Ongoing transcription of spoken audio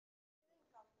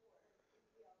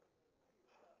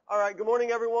All right, good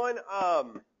morning, everyone.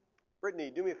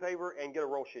 Brittany, do me a favor and get a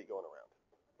roll sheet going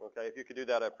around. Okay, if you could do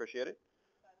that, I appreciate it.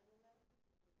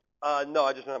 No,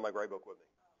 I just don't have my grade book with me,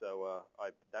 so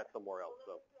that's somewhere else.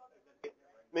 So it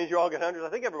means you all get hundreds. I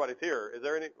think everybody's here. Is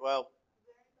there any? Well,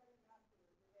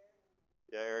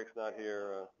 yeah, Eric's not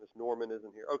here. Miss Norman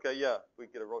isn't here. Okay, yeah, we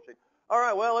can get a roll sheet. All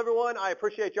right, well, everyone, I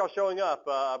appreciate y'all showing up.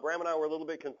 Bram and I were a little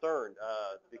bit concerned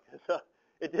because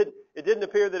it didn't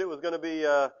appear that it was going to be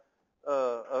a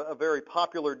very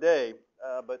popular day.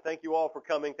 But thank you all for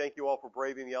coming. Thank you all for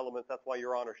braving the elements. That's why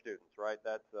you're honor students, right?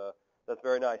 That's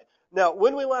very nice. Now,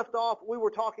 when we left off, we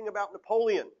were talking about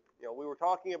Napoleon. We were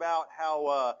talking about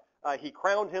how he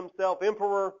crowned himself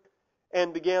emperor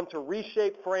and began to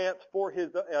reshape France for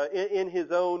in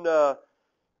his own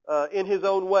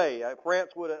way.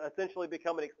 France would essentially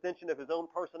become an extension of his own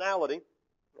personality.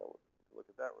 Look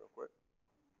at that real quick.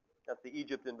 That's the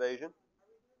Egypt invasion.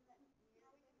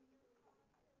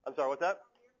 I'm sorry, what's that?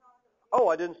 Oh,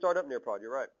 I didn't start up Nearpod.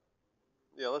 You're right.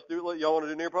 Yeah, let's do it. Y'all want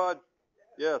to do Nearpod?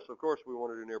 Yes, of course we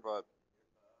want to do Nearpod.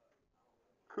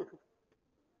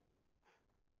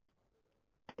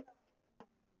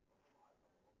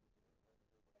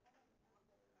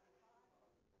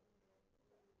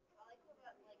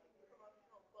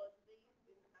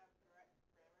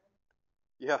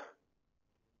 Yeah.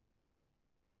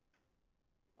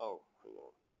 Oh, hang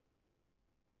on.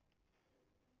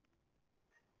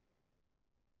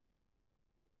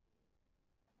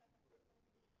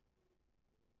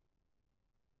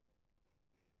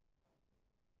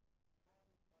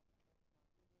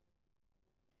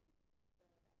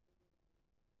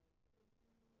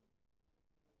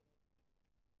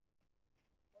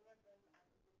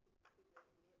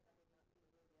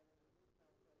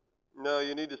 No,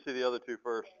 you need to see the other two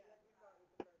first.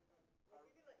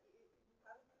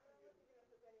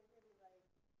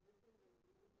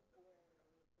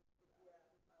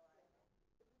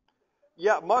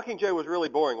 Yeah, Mockingjay was really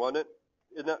boring, wasn't it?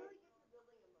 Isn't that?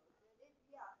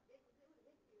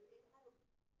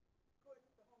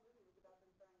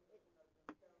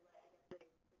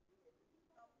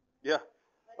 Yeah.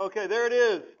 Okay, there it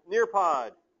is.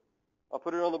 Nearpod. I'll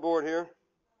put it on the board here.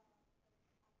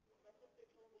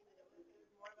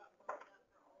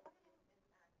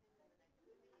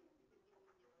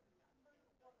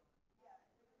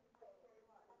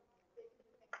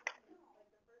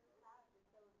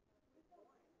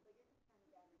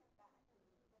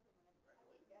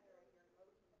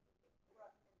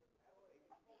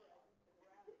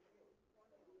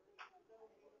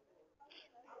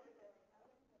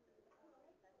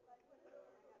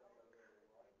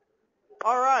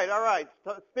 All right, all right.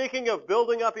 So speaking of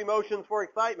building up emotions for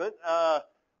excitement,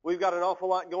 we've got an awful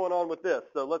lot going on with this.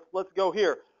 So let's go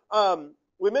here.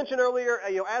 We mentioned earlier,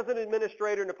 as an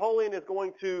administrator, Napoleon is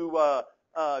going to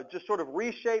just sort of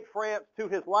reshape France to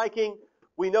his liking.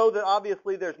 We know that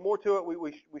obviously there's more to it.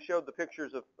 We showed the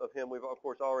pictures of him. We've of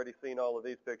course already seen all of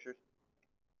these pictures.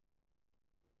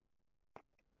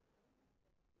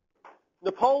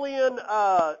 Napoleon,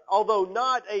 although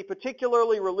not a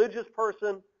particularly religious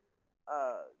person,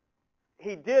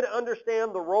 he did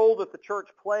understand the role that the church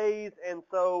plays, and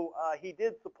so he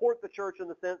did support the church in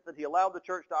the sense that he allowed the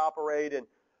church to operate, and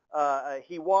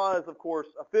he was, of course,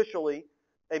 officially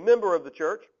a member of the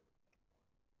church,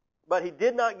 but he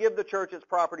did not give the church its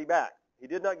property back. He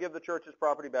did not give the church its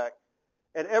property back,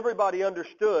 and everybody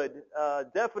understood,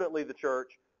 definitely the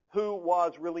church, who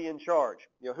was really in charge.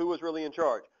 Who was really in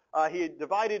charge. He had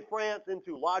divided France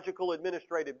into logical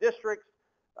administrative districts.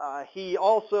 He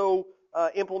also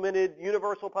implemented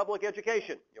universal public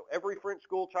education. Every French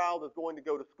school child is going to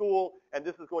go to school, and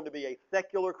this is going to be a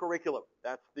secular curriculum.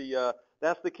 That's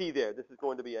the key there. This is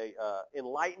going to be a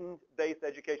enlightened-based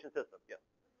education system. Yes.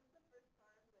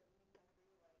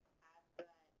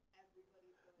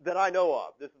 That I know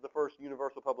of. This is the first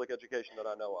universal public education that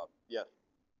I know of. Yes.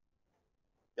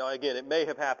 Now, again, it may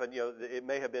have happened. It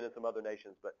may have been in some other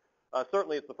nations, but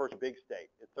certainly it's the first big state.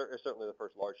 It's certainly the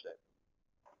first large state.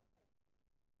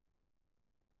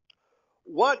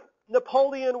 What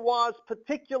Napoleon was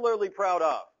particularly proud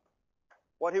of,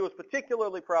 what he was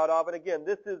particularly proud of, and again,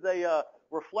 this is a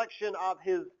reflection of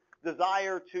his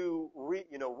desire to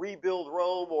rebuild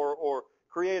Rome or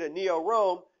create a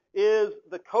neo-Rome, is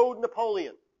the Code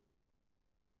Napoleon,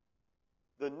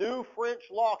 the new French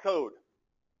law code,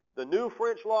 the new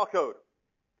French law code.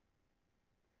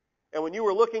 And when you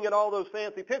were looking at all those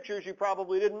fancy pictures, you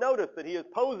probably didn't notice that he is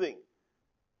posing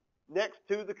next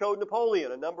to the Code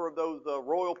Napoleon, a number of those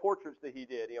royal portraits that he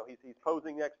did. He's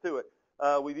posing next to it.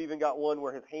 We've even got one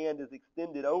where his hand is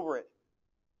extended over it.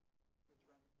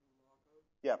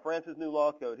 Yeah, France's new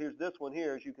law code. Here's this one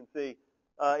here, as you can see.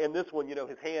 In this one,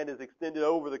 his hand is extended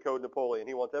over the Code Napoleon.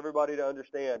 He wants everybody to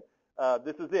understand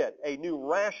this is it, a new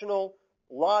rational,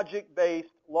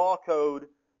 logic-based law code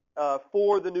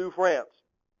for the new France.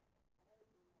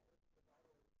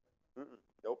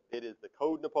 Nope, it is the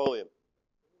Code Napoleon.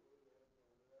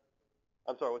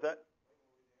 I'm sorry, what's that?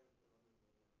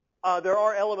 There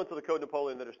are elements of the Code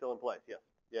Napoleon that are still in place, yes.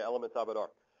 Yeah, elements of it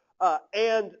are.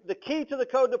 And the key to the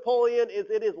Code Napoleon is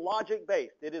it is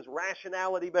logic-based. It is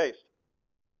rationality-based.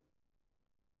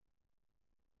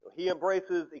 He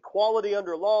embraces equality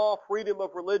under law, freedom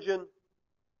of religion.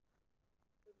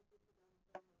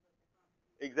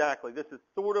 Exactly. This is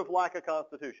sort of like a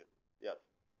constitution. Yes.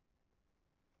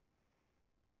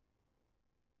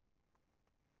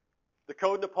 The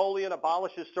Code Napoleon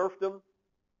abolishes serfdom.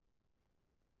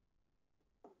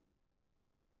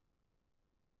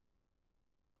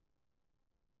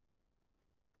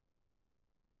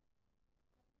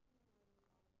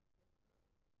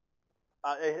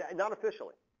 Not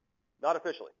officially. Not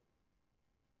officially.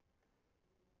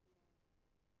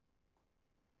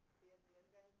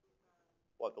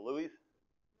 What, the Louis?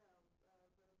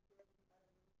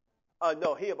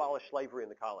 No, he abolished slavery in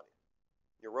the colonies.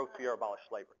 Robespierre abolished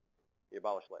slavery. He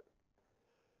abolished slavery.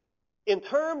 In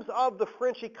terms of the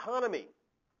French economy,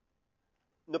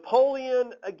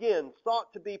 Napoleon, again,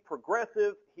 sought to be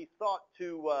progressive. He sought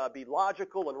to be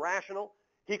logical and rational.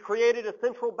 He created a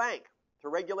central bank to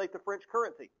regulate the French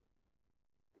currency.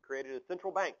 He created a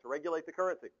central bank to regulate the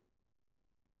currency.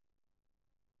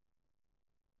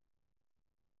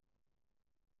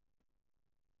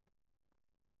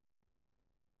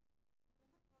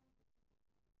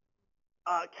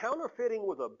 Counterfeiting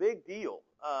was a big deal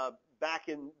back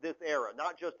in this era,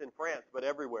 not just in France, but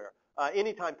everywhere.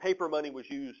 Anytime paper money was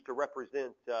used to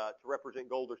represent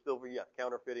gold or silver, yes,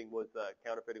 counterfeiting was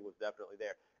definitely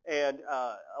there. And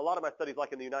a lot of my studies,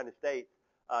 like in the United States,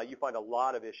 you find a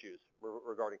lot of issues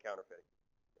regarding counterfeiting.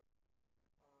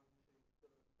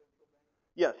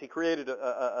 Yes, he created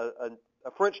a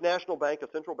French national bank, a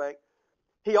central bank.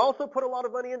 He also put a lot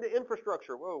of money into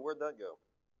infrastructure. Whoa, where'd that go?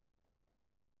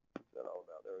 What's that all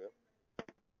about? There we go.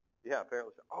 Yeah,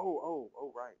 apparently so.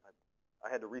 Oh, right. I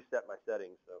had to reset my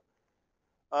settings. So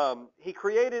he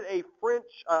created a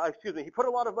he put a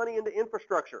lot of money into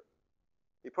infrastructure.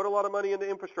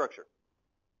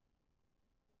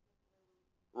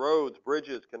 Roads,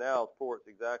 bridges, canals, ports,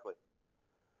 exactly.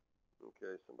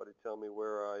 Okay, somebody tell me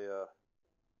where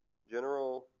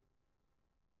General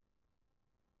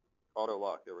auto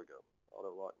lock. There we go.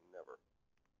 Auto lock never.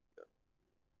 Okay.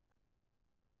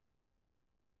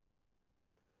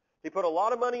 He put a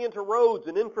lot of money into roads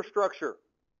and infrastructure.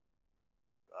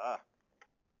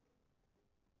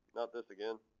 Not this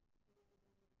again.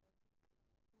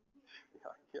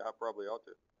 Yeah, I probably ought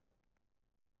to.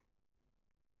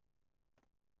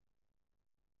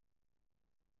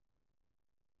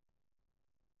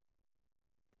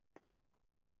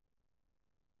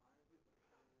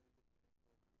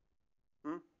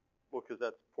 Well, because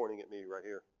that's pointing at me right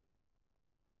here.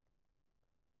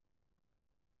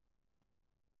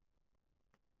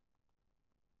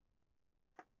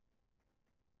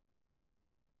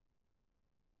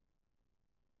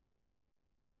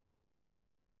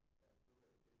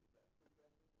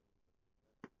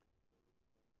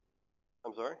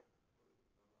 I'm sorry?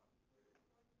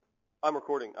 I'm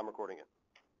recording it.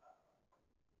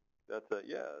 That's a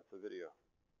video.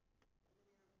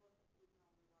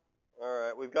 All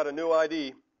right, we've got a new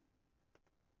ID.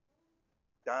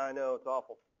 I know, it's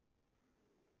awful.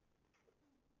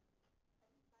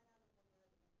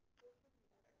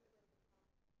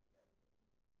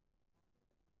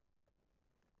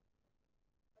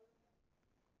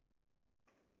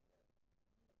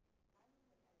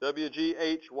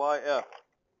 WGHYF.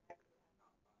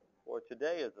 Boy,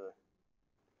 today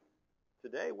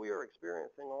we are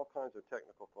experiencing all kinds of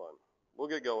technical fun. We'll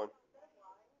get going.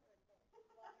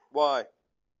 Why?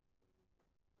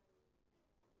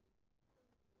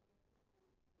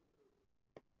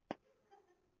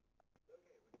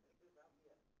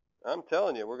 I'm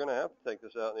telling you, we're going to have to take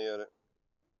this out in the edit.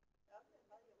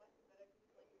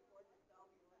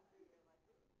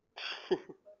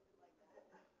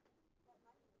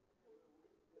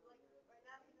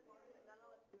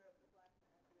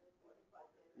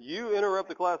 You interrupt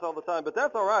the class all the time, but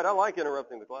that's all right. I like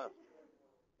interrupting the class.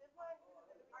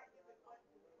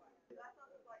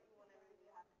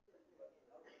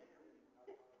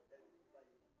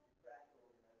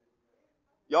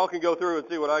 Y'all can go through and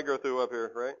see what I go through up here,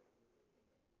 right?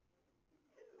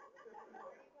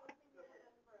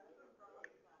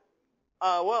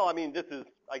 Well, I mean, this is,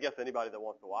 I guess anybody that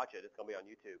wants to watch it, it's going to be on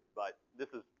YouTube. But this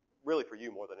is really for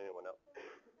you more than anyone else.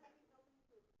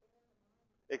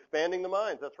 Expanding the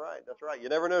minds, that's right, that's right. You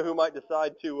never know who might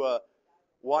decide to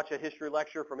watch a history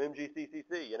lecture from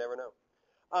MGCCC. You never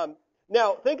know.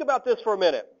 Now, think about this for a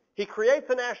minute. He creates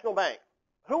a national bank.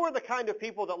 Who are the kind of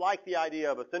people that like the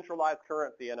idea of a centralized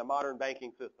currency and a modern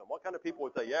banking system? What kind of people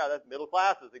would say, yeah, that's middle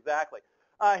classes, exactly.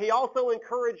 He also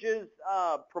encourages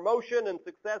promotion and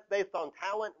success based on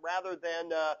talent rather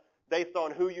than based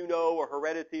on who you know or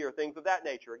heredity or things of that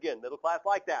nature. Again, middle class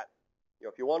like that. You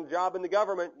know, if you want a job in the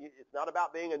government, it's not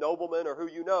about being a nobleman or who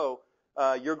you know.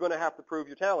 You're going to have to prove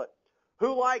your talent.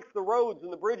 Who likes the roads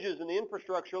and the bridges and the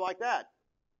infrastructure like that?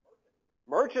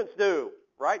 Merchants do,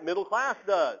 right? Middle class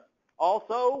does.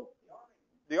 Also,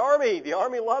 the Army. The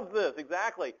Army loves this,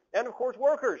 exactly. And, of course,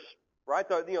 workers, right?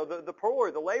 The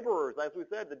poor, the laborers. As we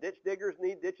said, the ditch diggers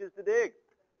need ditches to dig.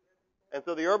 And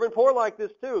so the urban poor like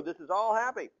this, too. This is all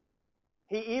happy.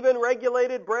 He even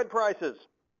regulated bread prices,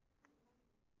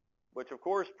 which, of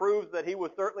course, proves that he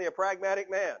was certainly a pragmatic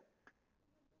man.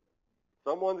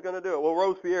 Someone's going to do it. Well,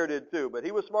 Robespierre did, too. But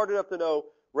he was smart enough to know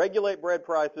regulate bread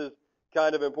prices,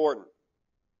 kind of important.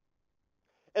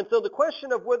 And so the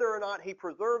question of whether or not he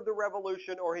preserved the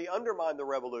revolution or he undermined the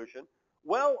revolution,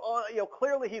 well,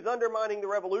 clearly he's undermining the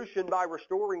revolution by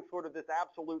restoring sort of this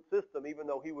absolute system, even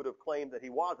though he would have claimed that he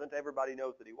wasn't. Everybody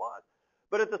knows that he was.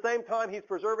 But at the same time, he's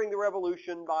preserving the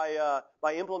revolution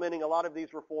by implementing a lot of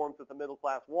these reforms that the middle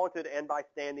class wanted and by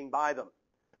standing by them.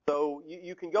 So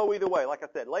you can go either way. Like I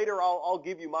said, later I'll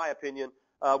give you my opinion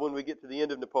when we get to the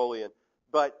end of Napoleon.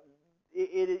 But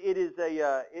it is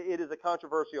a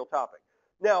controversial topic.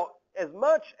 Now, as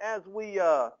much as we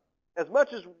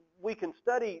can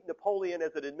study Napoleon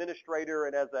as an administrator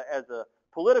and as a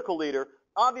political leader,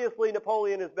 obviously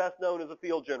Napoleon is best known as a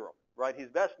field general, right? He's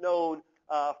best known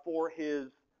for his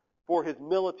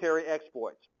military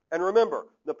exploits. And remember,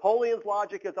 Napoleon's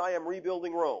logic is I am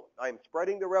rebuilding Rome. I am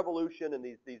spreading the revolution and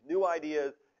these new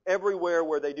ideas everywhere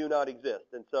where they do not exist.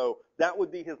 And so that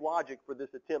would be his logic for this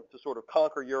attempt to sort of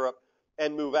conquer Europe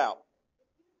and move out.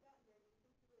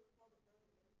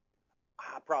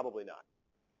 Probably not.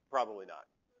 Probably not.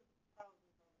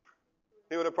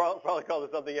 He would have probably called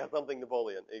it something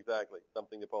Napoleon. Exactly,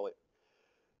 something Napoleon.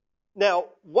 Now,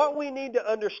 what we need to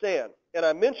understand, and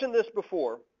I mentioned this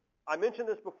before,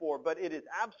 but it is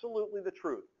absolutely the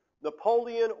truth.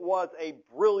 Napoleon was a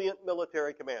brilliant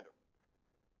military commander.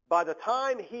 By the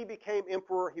time he became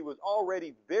emperor, he was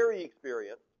already very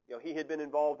experienced. You know, he had been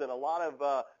involved in a lot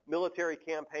of military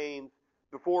campaigns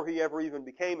before he ever even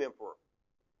became emperor.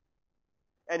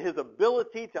 And his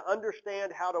ability to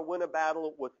understand how to win a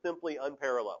battle was simply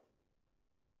unparalleled.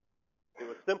 It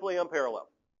was simply unparalleled.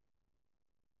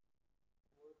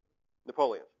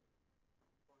 Napoleon's.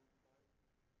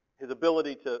 His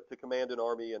ability to command an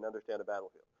army and understand a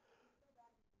battlefield.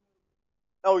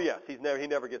 Oh yes, he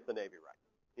never gets the Navy right.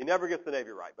 He never gets the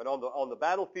Navy right. But on the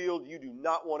battlefield, you do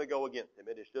not want to go against him.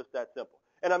 It is just that simple.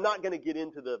 And I'm not going to get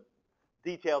into the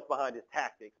details behind his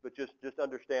tactics, but just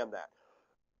understand that.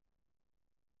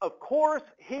 Of course,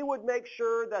 he would make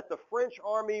sure that the French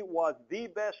army was the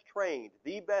best trained,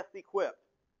 the best equipped.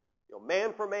 You know,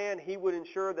 man for man, he would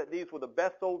ensure that these were the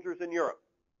best soldiers in Europe.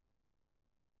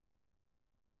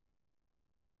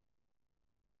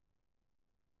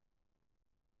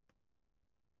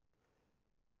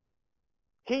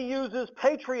 He uses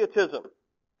patriotism.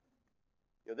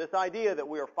 You know, this idea that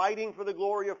we are fighting for the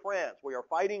glory of France, we are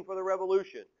fighting for the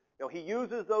revolution. You know, he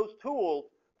uses those tools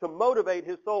to motivate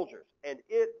his soldiers, and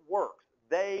it works.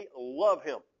 They love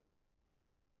him.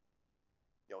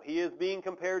 You know, he is being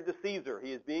compared to Caesar.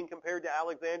 He is being compared to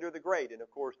Alexander the Great, and of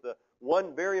course, the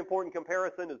one very important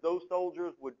comparison is those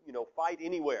soldiers would, fight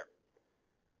anywhere.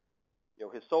 You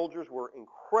know, his soldiers were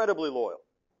incredibly loyal,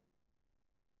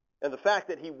 and the fact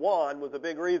that he won was a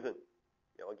big reason.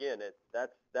 You know, again,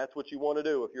 that's what you want to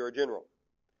do if you're a general.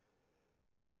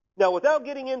 Now, without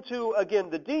getting into, again,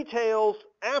 the details,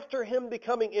 after him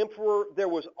becoming emperor, there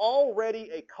was already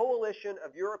a coalition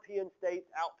of European states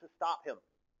out to stop him.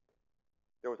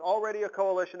 There was already a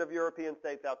coalition of European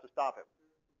states out to stop him.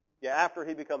 Yeah, after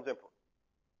he becomes emperor.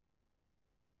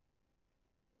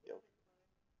 Yeah.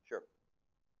 Sure.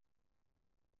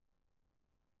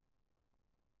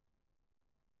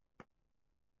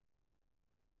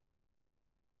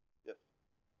 Yes.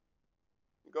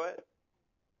 Go ahead.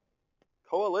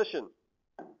 Coalition.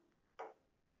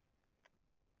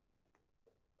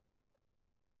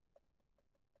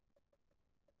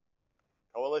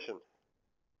 Coalition.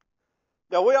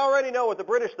 Now, we already know what the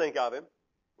British think of him,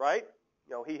 right?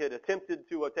 You know, he had attempted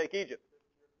to take Egypt.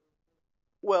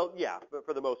 Well, yeah, but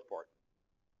for the most part.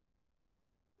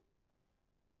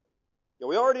 You know,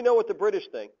 we already know what the British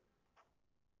think.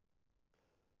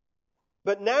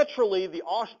 But naturally, the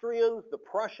Austrians, the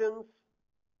Prussians,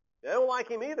 they don't like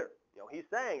him either. He's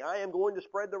saying, I am going to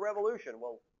spread the revolution.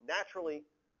 Well, naturally,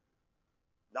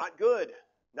 not good.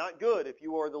 Not good if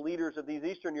you are the leaders of these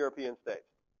Eastern European states.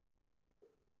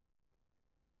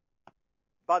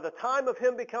 By the time of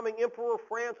him becoming emperor,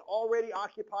 France already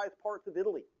occupies parts of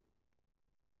Italy.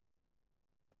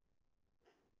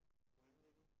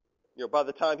 By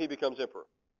the time he becomes emperor.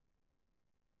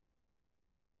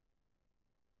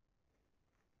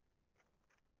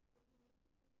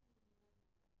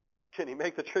 Can he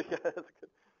make the trip? Yeah, that's good.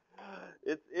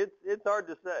 It's hard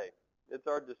to say. It's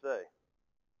hard to say.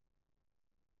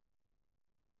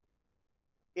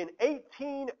 In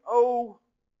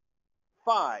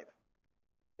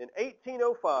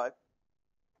 1805,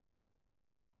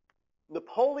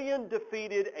 Napoleon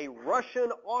defeated a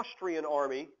Russian-Austrian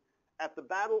army at the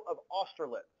Battle of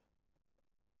Austerlitz.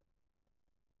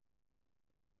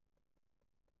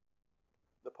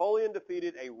 Napoleon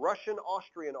defeated a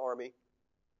Russian-Austrian army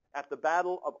at the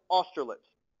Battle of Austerlitz.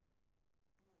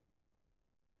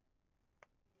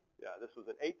 Yeah, this was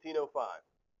in 1805.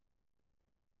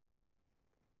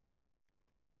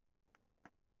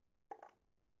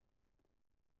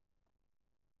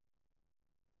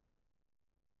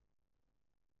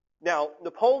 Now,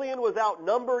 Napoleon was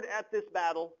outnumbered at this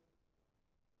battle.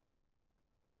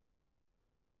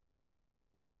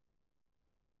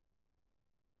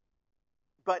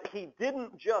 But he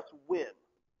didn't just win.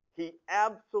 He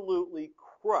absolutely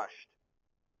crushed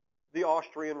the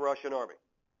Austrian-Russian army.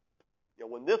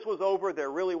 When this was over, there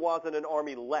really wasn't an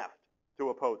army left to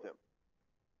oppose him.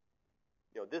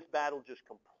 This battle just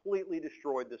completely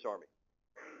destroyed this army.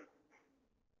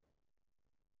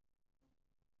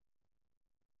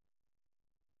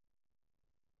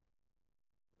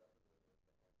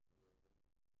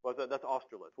 Well, that's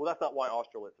Austerlitz. Well, that's not why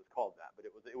Austerlitz is called that, but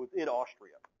it was in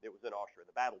Austria. It was in Austria.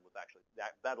 The battle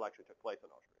actually took place in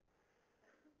Austria.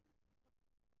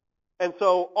 And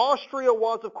so Austria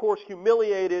was, of course,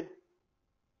 humiliated.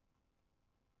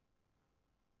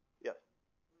 Yes.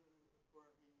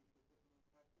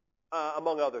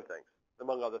 Among other things.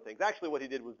 Among other things. Actually, what he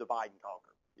did was divide and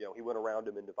conquer. He went around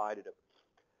him and divided him.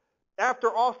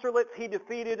 After Austerlitz, he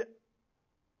defeated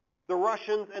the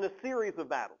Russians in a series of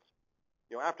battles.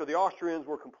 After the Austrians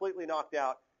were completely knocked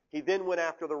out, he then went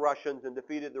after the Russians and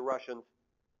defeated the Russians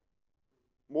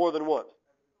more than once.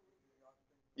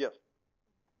 Yes.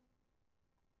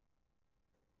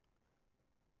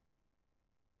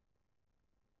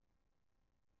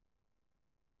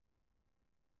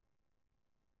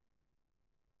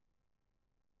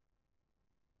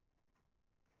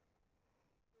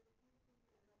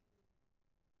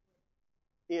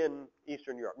 In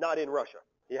Eastern Europe, not in Russia.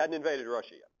 He hadn't invaded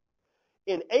Russia yet.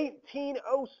 In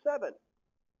 1807,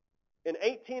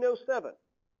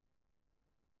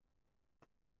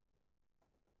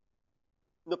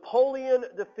 Napoleon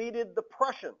defeated the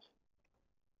Prussians.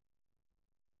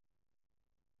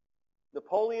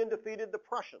 Napoleon defeated the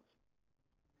Prussians.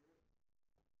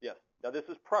 Yes. Now this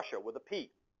is Prussia with a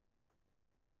P.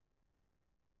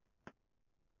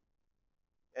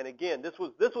 And again, this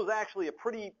was actually a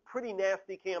pretty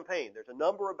nasty campaign. There's a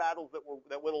number of battles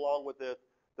that went along with this.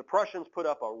 The Prussians put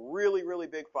up a really, really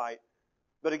big fight.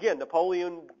 But again,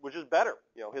 Napoleon was just better.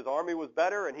 His army was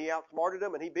better, and he outsmarted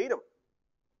them, and he beat them.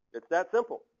 It's that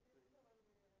simple.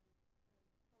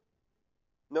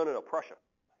 No, Prussia.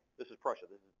 This is Prussia.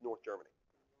 This is North Germany.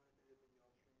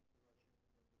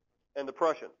 And the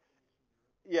Prussians.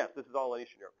 Yes, this is all in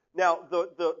Eastern Europe. Now,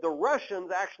 the Russians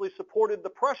actually supported the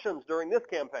Prussians during this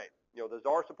campaign. The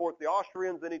Tsar supports the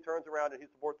Austrians, then he turns around and he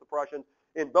supports the Prussians.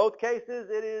 In both cases,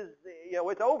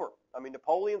 it's over. I mean,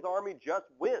 Napoleon's army just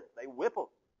wins. They whip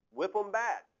them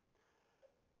bad.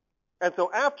 And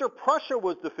so after Prussia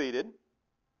was defeated,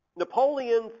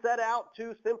 Napoleon set out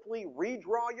to simply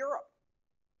redraw Europe.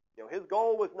 His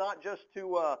goal was not just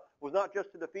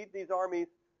to defeat these armies,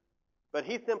 but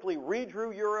he simply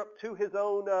redrew Europe to his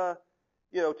own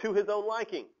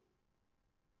liking.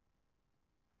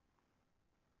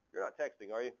 You're not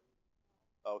texting, are you?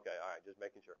 Okay, all right, just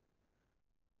making sure.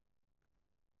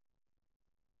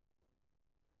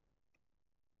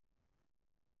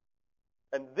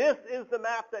 And this is the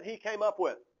map that he came up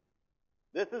with.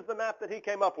 This is the map that he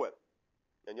came up with.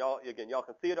 And y'all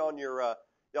can see it on your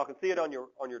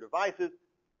devices.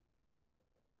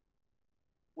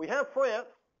 We have France,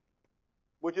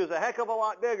 which is a heck of a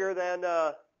lot bigger than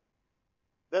the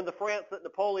France that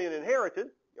Napoleon inherited.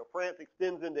 France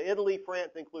extends into Italy.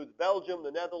 France includes Belgium,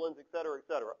 the Netherlands, et cetera, et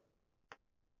cetera.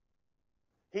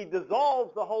 He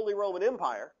dissolves the Holy Roman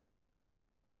Empire.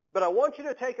 But I want you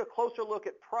to take a closer look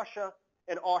at Prussia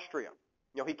and Austria.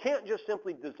 He can't just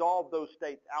simply dissolve those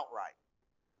states outright.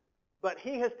 But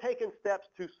he has taken steps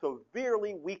to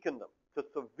severely weaken them, to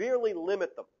severely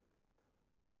limit them.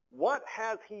 What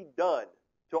has he done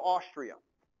to Austria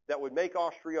that would make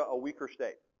Austria a weaker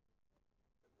state?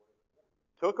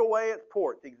 Took away its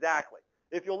ports, exactly.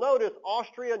 If you'll notice,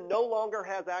 Austria no longer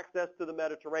has access to the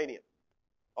Mediterranean.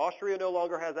 Austria no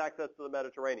longer has access to the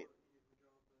Mediterranean.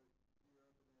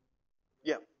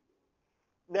 Yeah.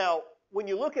 Now, when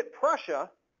you look at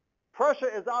Prussia, Prussia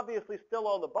is obviously still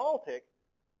on the Baltic,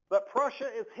 but Prussia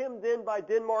is hemmed in by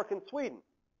Denmark and Sweden.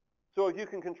 So if you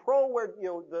can control where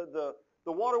the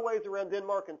waterways around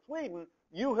Denmark and Sweden,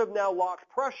 you have now locked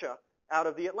Prussia out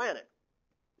of the Atlantic.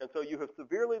 And so you have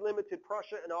severely limited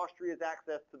Prussia and Austria's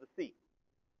access to the sea.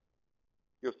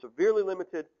 You have severely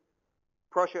limited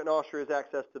Prussia and Austria's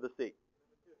access to the sea.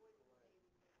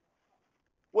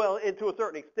 Well, and to a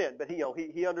certain extent, but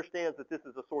he understands that this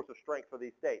is a source of strength for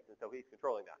these states, and so he's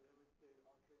controlling that.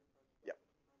 Yeah,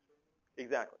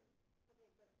 exactly.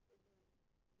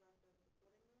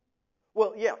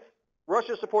 Well, yes,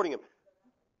 Russia's supporting him.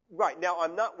 Right, now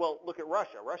I'm not, well, look at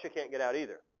Russia. Russia can't get out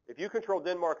either. If you control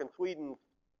Denmark and Sweden,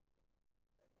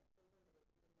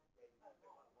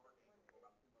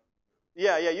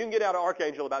 yeah, you can get out of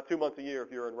Archangel about 2 months a year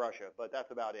if you're in Russia, but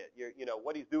that's about it.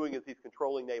 What he's doing is he's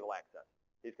controlling naval access.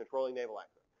 He's controlling naval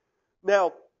access.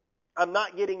 Now, I'm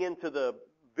not getting into the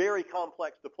very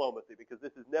complex diplomacy because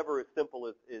this is never as simple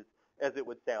as it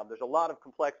would sound. There's a lot of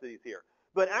complexities here.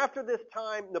 But after this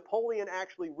time, Napoleon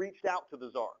actually reached out to the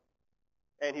Tsar.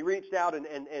 And he reached out and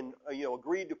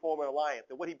agreed to form an alliance.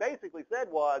 And what he basically said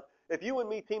was, if you and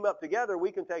me team up together,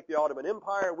 we can take the Ottoman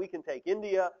Empire, we can take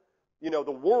India.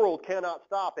 The world cannot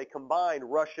stop a combined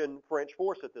Russian-French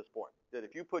force at this point. That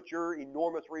if you put your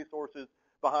enormous resources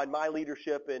behind my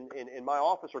leadership in my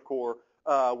officer corps,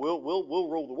 we'll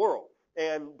rule the world.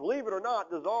 And believe it or not,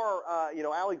 the Tsar,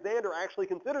 Alexander actually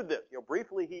considered this.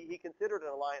 Briefly he considered an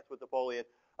alliance with Napoleon,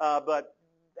 but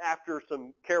after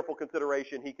some careful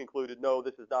consideration, he concluded, no,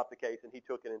 this is not the case, and he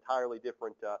took an entirely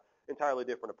different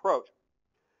approach.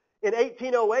 In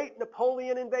 1808,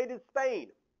 Napoleon invaded Spain.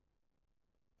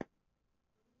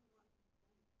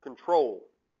 Control.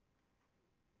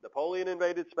 Napoleon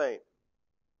invaded Spain.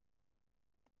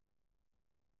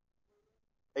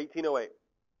 1808.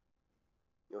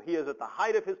 He is at the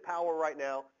height of his power right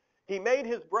now. He made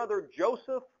his brother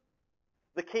Joseph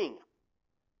the king.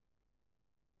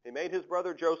 He made his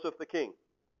brother Joseph the king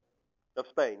of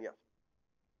Spain, yes.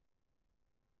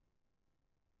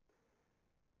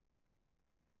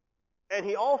 And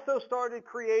he also started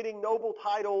creating noble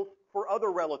titles for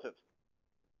other relatives.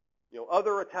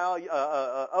 Other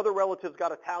relatives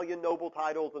got Italian noble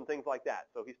titles and things like that.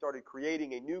 So he started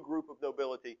creating a new group of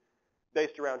nobility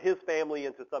based around his family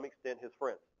and to some extent his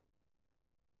friends.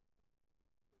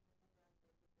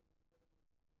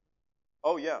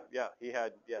 Oh, yeah, he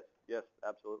had, yes,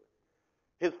 absolutely.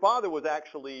 His father was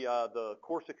actually the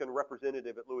Corsican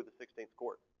representative at Louis XVI's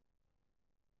court.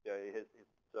 Yeah,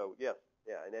 so yes,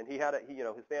 and then he had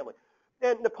his family.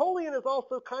 And Napoleon is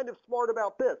also kind of smart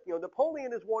about this.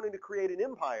 Napoleon is wanting to create an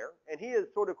empire, and he is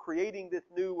sort of creating this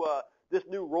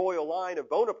new royal line of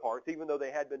Bonapartes, even though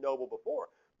they had been noble before.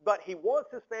 But he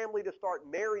wants his family to start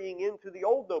marrying into the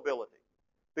old nobility,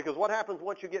 because what happens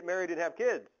once you get married and have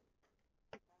kids?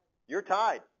 You're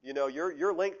tied.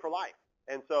 You're linked for life.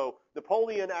 And so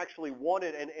Napoleon actually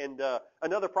wanted, and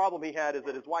another problem he had is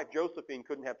that his wife Josephine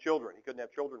couldn't have children. He couldn't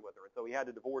have children with her, and so he had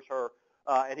to divorce her,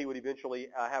 and he would eventually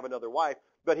have another wife.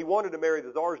 But he wanted to marry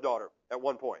the Tsar's daughter at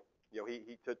one point.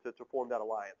 To form that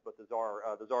alliance, but the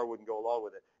Tsar wouldn't go along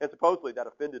with it. And supposedly that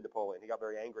offended Napoleon. He got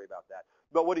very angry about that.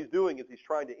 But what he's doing is he's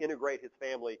trying to integrate his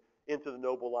family into the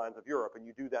noble lines of Europe, and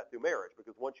you do that through marriage,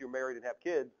 because once you're married and have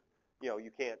kids,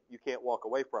 you can't walk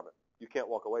away from it. You can't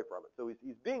walk away from it. So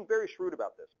he's being very shrewd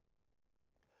about this.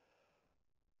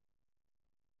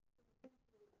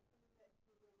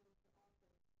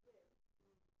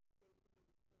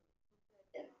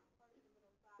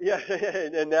 Yeah,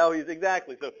 and now he's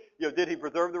exactly. So, did he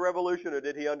preserve the revolution or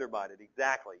did he undermine it?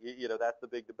 Exactly. That's the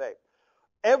big debate.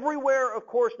 Everywhere, of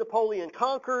course, Napoleon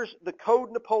conquers, the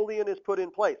Code Napoleon is put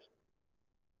in place.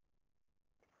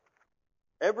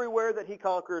 Everywhere that he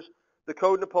conquers, the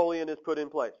Code Napoleon is put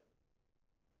in place.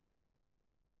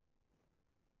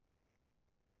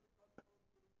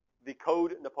 The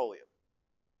Code Napoleon.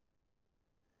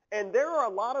 And there are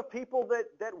a lot of people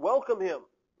that welcome him.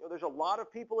 There's a lot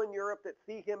of people in Europe that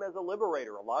see him as a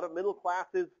liberator. A lot of middle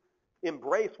classes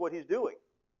embrace what he's doing.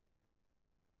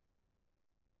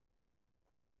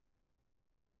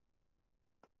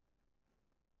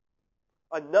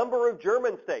 A number of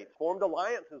German states formed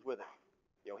alliances with him.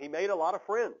 He made a lot of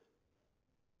friends.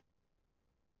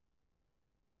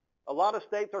 A lot of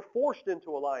states are forced into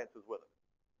alliances with him.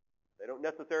 They don't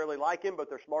necessarily like him, but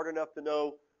they're smart enough to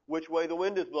know which way the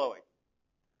wind is blowing.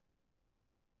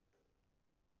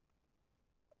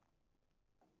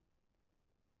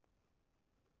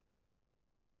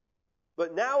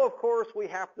 But now, of course, we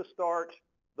have to start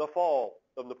the fall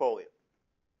of Napoleon.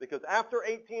 Because after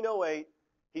 1808,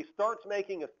 he starts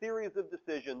making a series of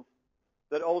decisions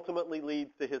that ultimately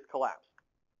leads to his collapse.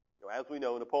 As we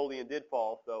know, Napoleon did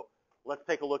fall, so let's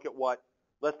take a look at what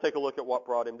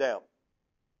brought him down.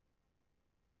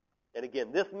 And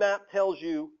again, this map tells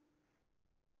you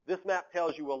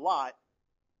a lot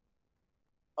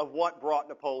of what brought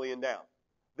Napoleon down.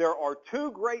 There are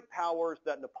two great powers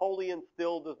that Napoleon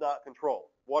still does not control.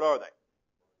 What are they?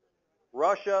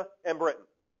 Russia and Britain.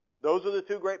 Those are the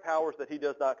two great powers that he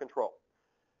does not control.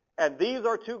 And these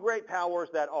are two great powers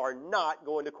that are not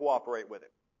going to cooperate with him.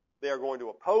 They are going to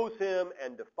oppose him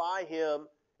and defy him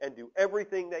and do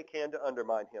everything they can to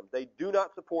undermine him. They do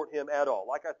not support him at all.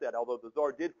 Like I said, although the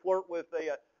Tsar did flirt with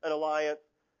an alliance,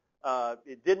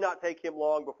 it did not take him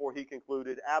long before he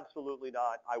concluded, absolutely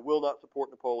not, I will not support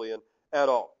Napoleon at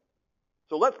all.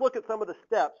 So let's look at some of the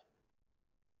steps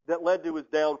that led to his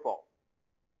downfall.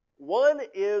 One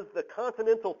is the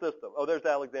continental system. Oh, there's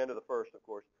Alexander the First, of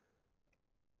course.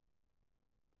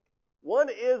 One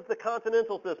is the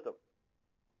continental system.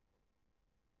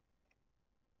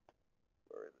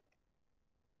 Where is it?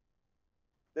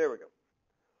 There we go.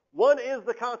 One is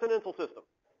the continental system.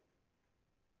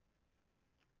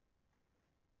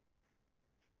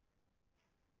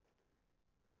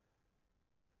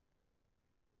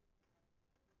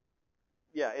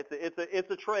 Yeah, it's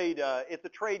a trade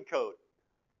code.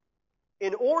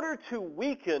 In order to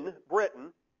weaken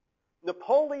Britain,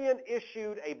 Napoleon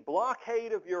issued a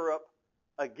blockade of Europe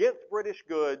against British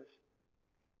goods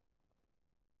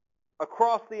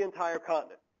across the entire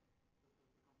continent.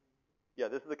 Yeah,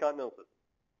 this is the continental system.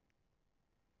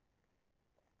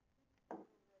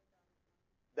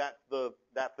 That's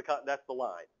the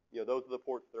line. Those are the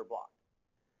ports that are blocked.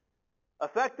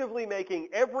 Effectively making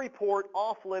every port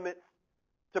off limits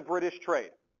to British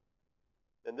trade.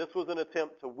 And this was an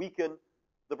attempt to weaken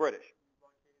the British.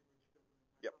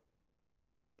 Yep.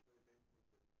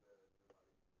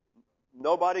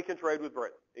 Nobody can trade with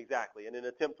Britain. Exactly. In an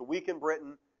attempt to weaken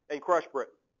Britain and crush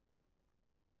Britain.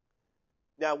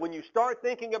 Now, when you start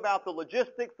thinking about the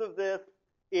logistics of this,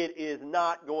 it is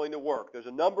not going to work. There's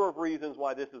a number of reasons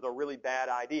why this is a really bad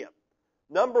idea.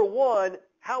 Number one,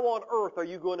 how on earth are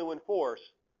you going to enforce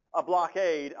a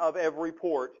blockade of every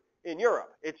port in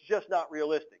Europe? It's just not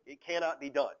realistic. It cannot be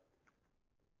done.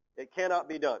 It cannot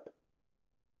be done.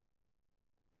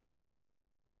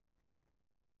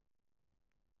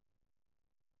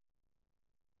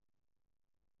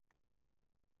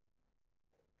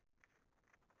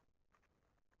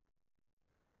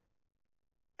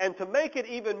 And to make it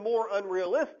even more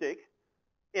unrealistic,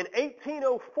 in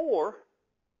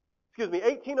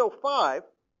 1805,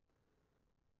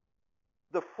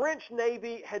 the French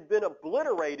Navy had been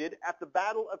obliterated at the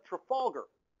Battle of Trafalgar.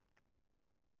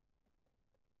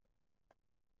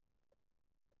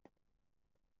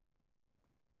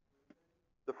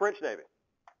 The French Navy.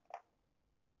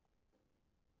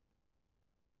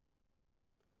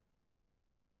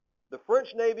 The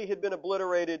French Navy had been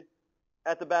obliterated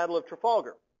at the Battle of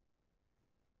Trafalgar.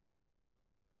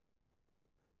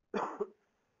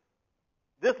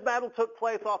 This battle took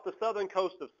place off the southern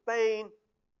coast of Spain,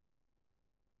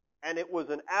 and it was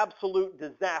an absolute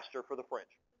disaster for the French.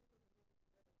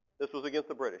 This was against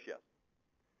the British, yes.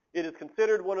 It is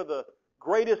considered one of the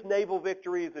greatest naval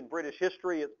victories in British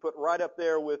history. It's put right up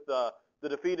there with the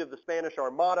defeat of the Spanish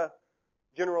Armada.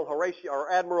 Admiral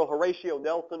Horatio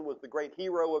Nelson was the great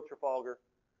hero of Trafalgar.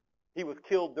 He was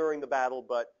killed during the battle,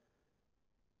 but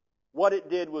what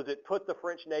it did was it put the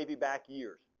French Navy back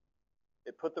years.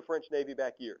 It put the French Navy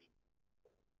back years.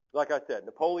 Like I said,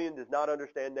 Napoleon does not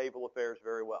understand naval affairs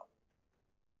very well.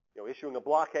 Issuing a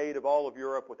blockade of all of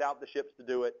Europe without the ships to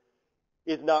do it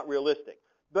is not realistic.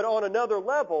 But on another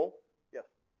level, yes.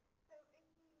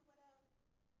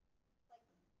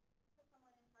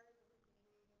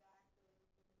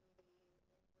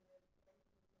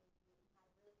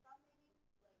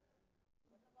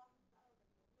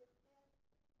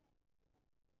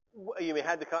 You mean,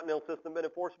 had the continental system been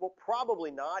enforceable?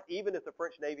 Probably not, even if the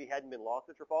French Navy hadn't been lost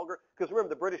at Trafalgar. Because remember,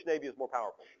 the British Navy is more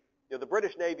powerful. The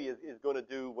British Navy is going to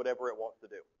do whatever it wants to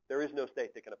do. There is no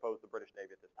state that can oppose the British Navy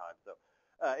at this time. So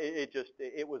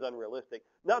it was unrealistic.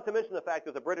 Not to mention the fact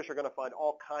that the British are going to find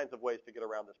all kinds of ways to get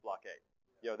around this blockade.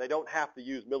 They don't have to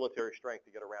use military strength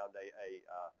to get around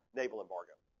a naval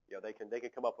embargo. They can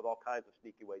come up with all kinds of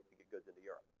sneaky ways to get goods into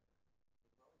Europe.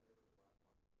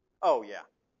 Oh yeah,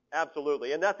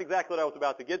 absolutely, and that's exactly what I was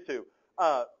about to get to.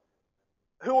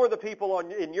 Who are the people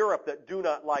in Europe that do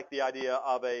not like the idea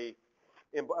of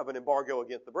an embargo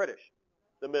against the British?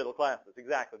 The middle classes,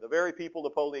 exactly. The very people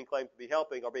Napoleon claims to be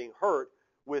helping are being hurt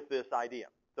with this idea.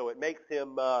 So it makes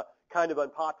him kind of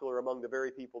unpopular among the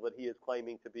very people that he is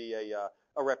claiming to be a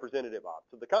representative of.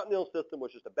 So the Continental System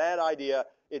was just a bad idea.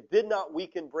 It did not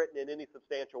weaken Britain in any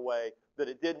substantial way, but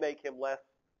it did make him less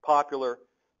popular.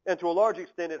 And to a large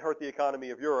extent, it hurt the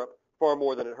economy of Europe far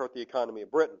more than it hurt the economy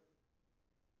of Britain.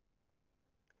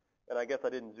 And I guess I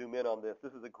didn't zoom in on this.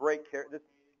 This is a great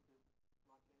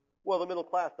well, the middle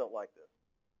class don't like this.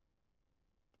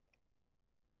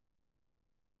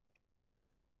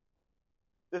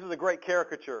 This is a great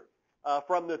caricature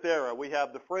from this era. We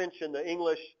have the French and the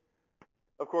English.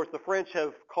 Of course, the French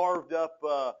have carved up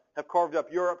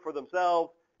Europe for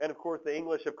themselves, and of course, the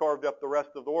English have carved up the rest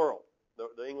of the world.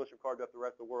 The English have carved up the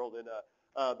rest of the world, and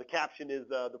the caption is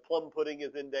the plum pudding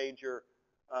is in danger.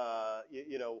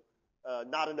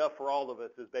 Not enough for all of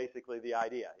us is basically the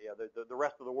idea. The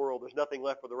rest of the world, there's nothing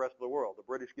left for the rest of the world. The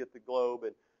British get the globe,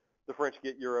 and the French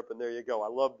get Europe, and there you go. I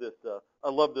love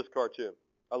this cartoon.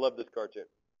 I love this cartoon.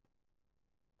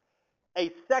 A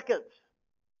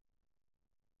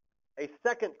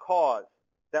second cause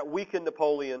that weakened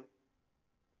Napoleon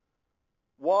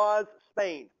was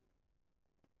Spain.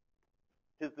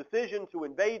 His decision to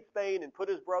invade Spain and put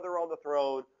his brother on the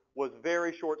throne was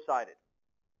very short-sighted.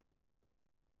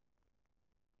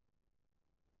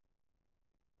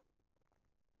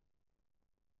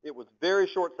 It was very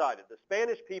short-sighted. The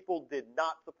Spanish people did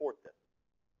not support this.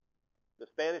 The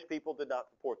Spanish people did not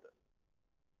support this.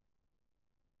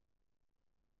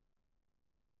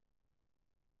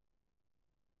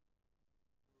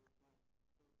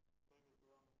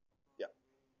 Yeah.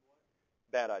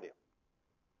 Bad idea.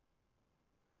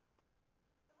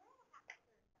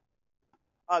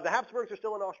 The Habsburgs are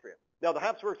still in Austria. Now, the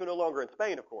Habsburgs are no longer in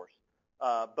Spain, of course,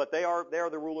 but they are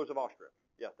the rulers of Austria.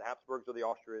 Yes, the Habsburgs are the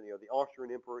Austrian. The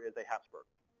Austrian emperor is a Habsburg.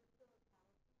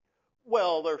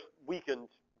 Well, they're weakened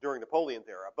during Napoleon's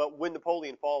era, but when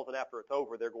Napoleon falls and after it's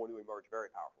over, they're going to emerge very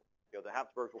powerful. The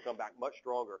Habsburgs will come back much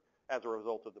stronger as a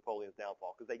result of Napoleon's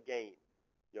downfall because they gain.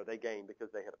 They gain because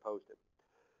they had opposed him.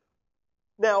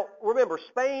 Now, remember,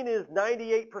 Spain is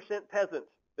 98% peasant.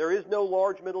 There is no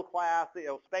large middle class.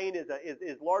 Spain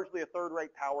is largely a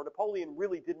third-rate power. Napoleon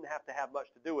really didn't have to have much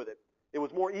to do with it. It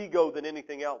was more ego than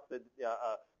anything else that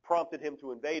prompted him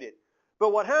to invade it.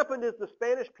 But what happened is the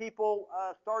Spanish people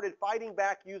started fighting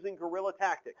back using guerrilla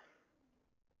tactics.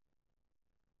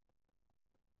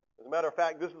 As a matter of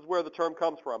fact, this is where the term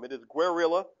comes from. It is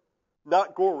guerrilla,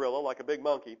 not gorilla like a big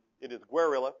monkey. It is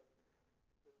guerrilla.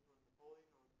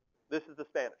 This is the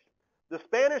Spanish. The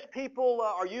Spanish people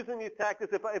are using these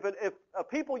tactics. If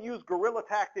people use guerrilla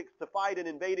tactics to fight an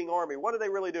invading army, what are they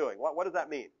really doing? What does that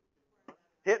mean?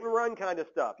 Hit and run kind of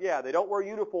stuff. Yeah, they don't wear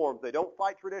uniforms. They don't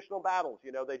fight traditional battles.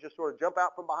 They just sort of jump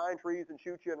out from behind trees and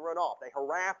shoot you and run off. They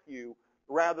harass you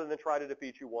rather than try to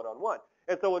defeat you one-on-one.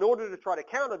 And so in order to try to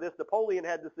counter this, Napoleon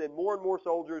had to send more and more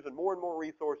soldiers and more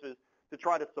resources to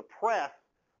try to suppress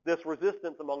this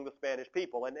resistance among the Spanish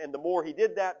people. And the more he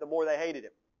did that, the more they hated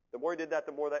him. The more he did that,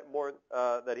 the more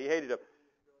that he hated him.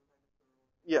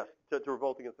 Yes, to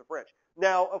revolt against the French.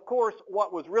 Now, of course,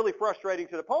 what was really frustrating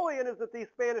to Napoleon is that these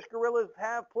Spanish guerrillas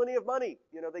have plenty of money.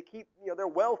 They're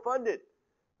well funded,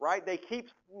 right? They keep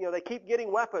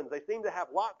getting weapons. They seem to have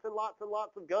lots and lots and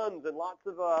lots of guns and lots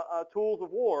of tools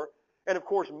of war. And of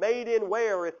course, made in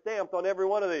where is stamped on every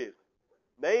one of these.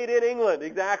 Made in England,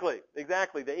 exactly.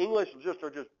 The English are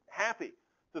just happy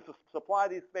to supply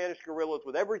these Spanish guerrillas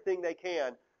with everything they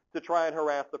can to try and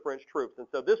harass the French troops. And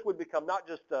so this would become not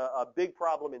just a big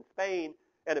problem in Spain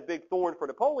and a big thorn for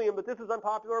Napoleon, but this is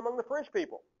unpopular among the French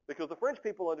people because the French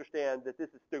people understand that this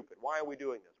is stupid. Why are we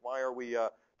doing this? Why are we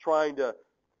trying to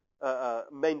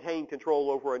maintain control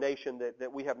over a nation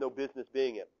that we have no business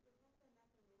being in?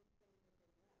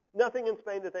 Nothing in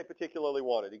Spain that they particularly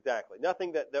wanted, exactly.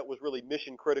 Nothing that was really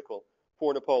mission critical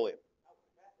for Napoleon.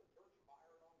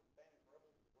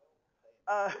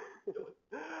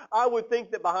 I would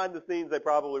think that behind the scenes they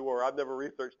probably were. I've never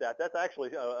researched that. That's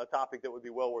actually a topic that would be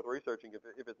well worth researching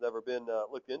if it's never been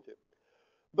looked into.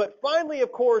 But finally,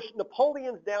 of course,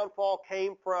 Napoleon's downfall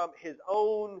came from his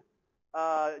own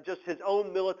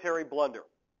military blunder.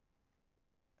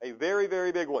 A very,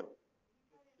 very big one.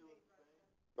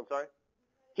 I'm sorry?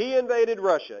 He invaded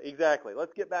Russia, exactly.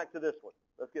 Let's get back to this one.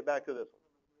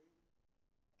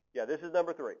 Yeah, this is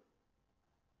number 3.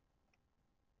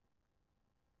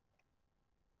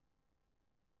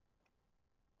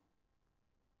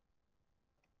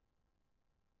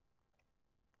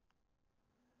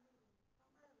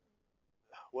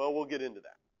 Well, we'll get into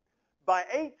that. By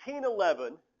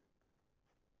 1811,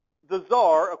 the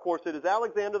Tsar, of course it is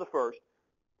Alexander I,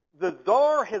 the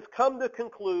Tsar has come to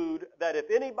conclude that if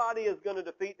anybody is going to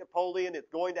defeat Napoleon, it's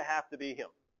going to have to be him.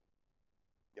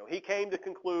 He came to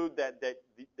conclude that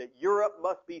Europe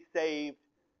must be saved,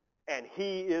 and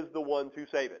he is the one to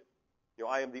save it.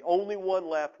 I am the only one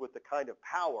left with the kind of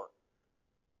power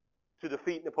to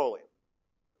defeat Napoleon.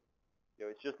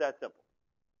 It's just that simple.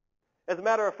 As a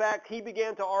matter of fact, he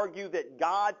began to argue that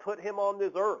God put him on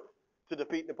this earth to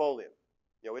defeat Napoleon.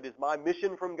 It is my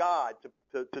mission from God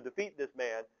to defeat this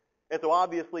man, and so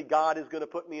obviously God is going to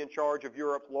put me in charge of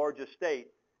Europe's largest state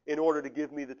in order to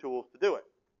give me the tools to do it.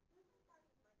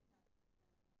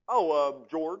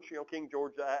 George, King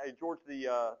George, George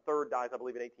the Third dies, I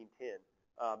believe, in 1810.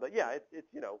 But yeah, it's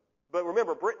But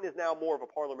remember, Britain is now more of a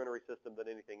parliamentary system than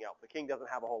anything else. The king doesn't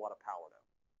have a whole lot of power now.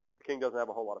 The king doesn't have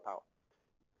a whole lot of power.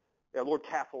 Yeah, Lord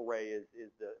Castlereagh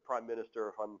is the prime minister,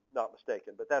 if I'm not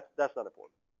mistaken. But that's not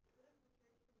important.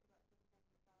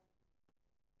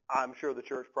 I'm sure the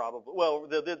church probably. Well,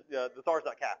 the Tsar's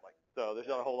not Catholic, so there's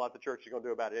not a whole lot the church is going to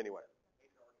do about it anyway.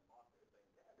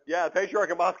 Yeah, the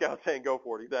Patriarch of Moscow is saying go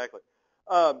for it, exactly.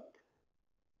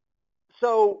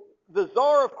 So the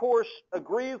Tsar, of course,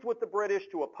 agrees with the British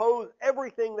to oppose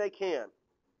everything they can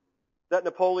that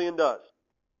Napoleon does.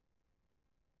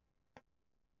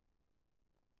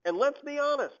 And let's be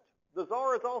honest, the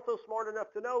Tsar is also smart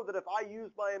enough to know that if I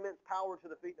use my immense power to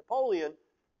defeat Napoleon,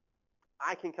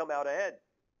 I can come out ahead.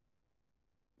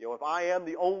 If I am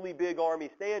the only big army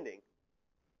standing,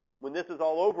 when this is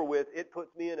all over with, it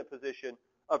puts me in a position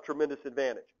of tremendous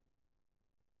advantage.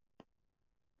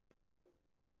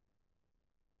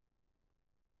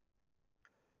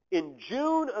 In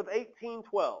June of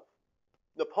 1812,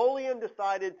 Napoleon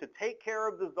decided to take care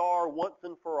of the Tsar once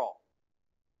and for all.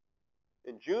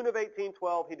 In June of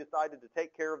 1812, he decided to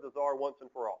take care of the Tsar once and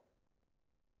for all.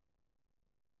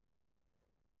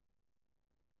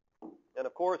 And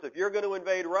of course, if you're going to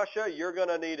invade Russia, you're going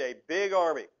to need a big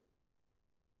army.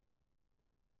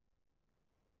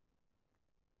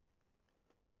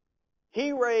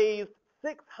 He raised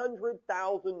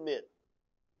 600,000 men,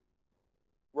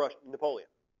 Napoleon.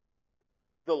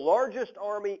 The largest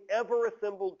army ever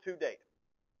assembled to date.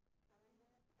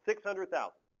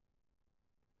 600,000.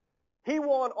 He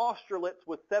won Austerlitz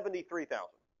with 73,000.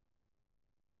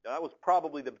 Now, that was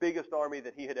probably the biggest army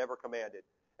that he had ever commanded.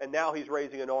 And now he's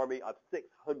raising an army of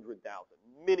 600,000,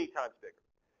 many times bigger.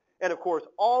 And of course,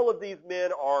 all of these men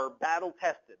are battle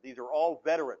tested. These are all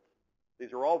veterans.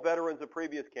 These are all veterans of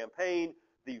previous campaign,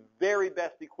 the very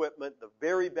best equipment, the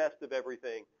very best of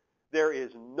everything. There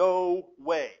is no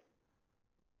way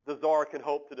the Tsar can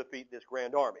hope to defeat this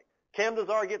grand army. Can the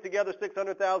Tsar get together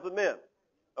 600,000 men?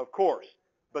 Of course.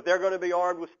 But they're going to be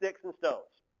armed with sticks and stones.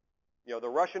 The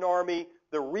Russian army,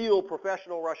 the real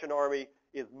professional Russian army,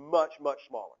 is much, much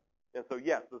smaller. And so,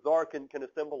 yes, the Tsar can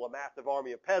assemble a massive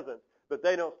army of peasants, but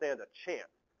they don't stand a chance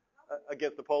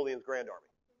against Napoleon's grand army.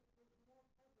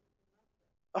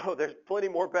 Oh, there's plenty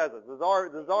more peasants. The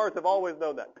Tsars have always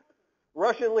known that.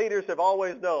 Russian leaders have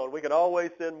always known we can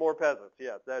always send more peasants.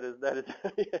 Yes, that is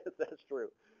yes, that's true.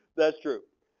 That's true.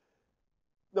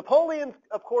 Napoleon,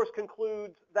 of course,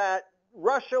 concludes that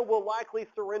Russia will likely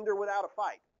surrender without a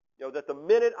fight. That the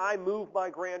minute I move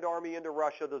my grand army into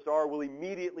Russia, the Tsar will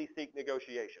immediately seek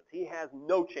negotiations. He has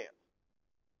no chance.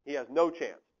 He has no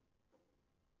chance.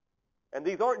 And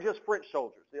these aren't just French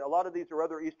soldiers. A lot of these are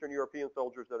other Eastern European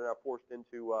soldiers that are now forced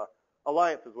into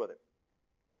alliances with it.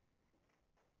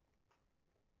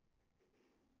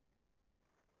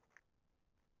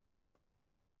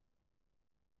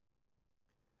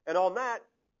 And on that,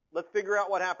 let's figure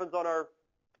out what happens on our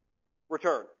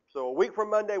return. So a week from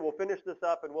Monday, we'll finish this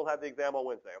up, and we'll have the exam on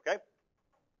Wednesday, okay?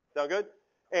 Sound good?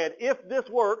 And if this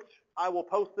worked, I will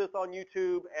post this on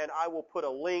YouTube, and I will put a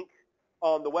link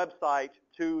on the website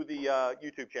to the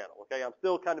YouTube channel, okay? I'm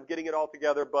still kind of getting it all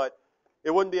together, but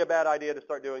it wouldn't be a bad idea to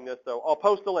start doing this, so I'll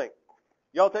post the link.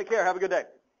 Y'all take care. Have a good day.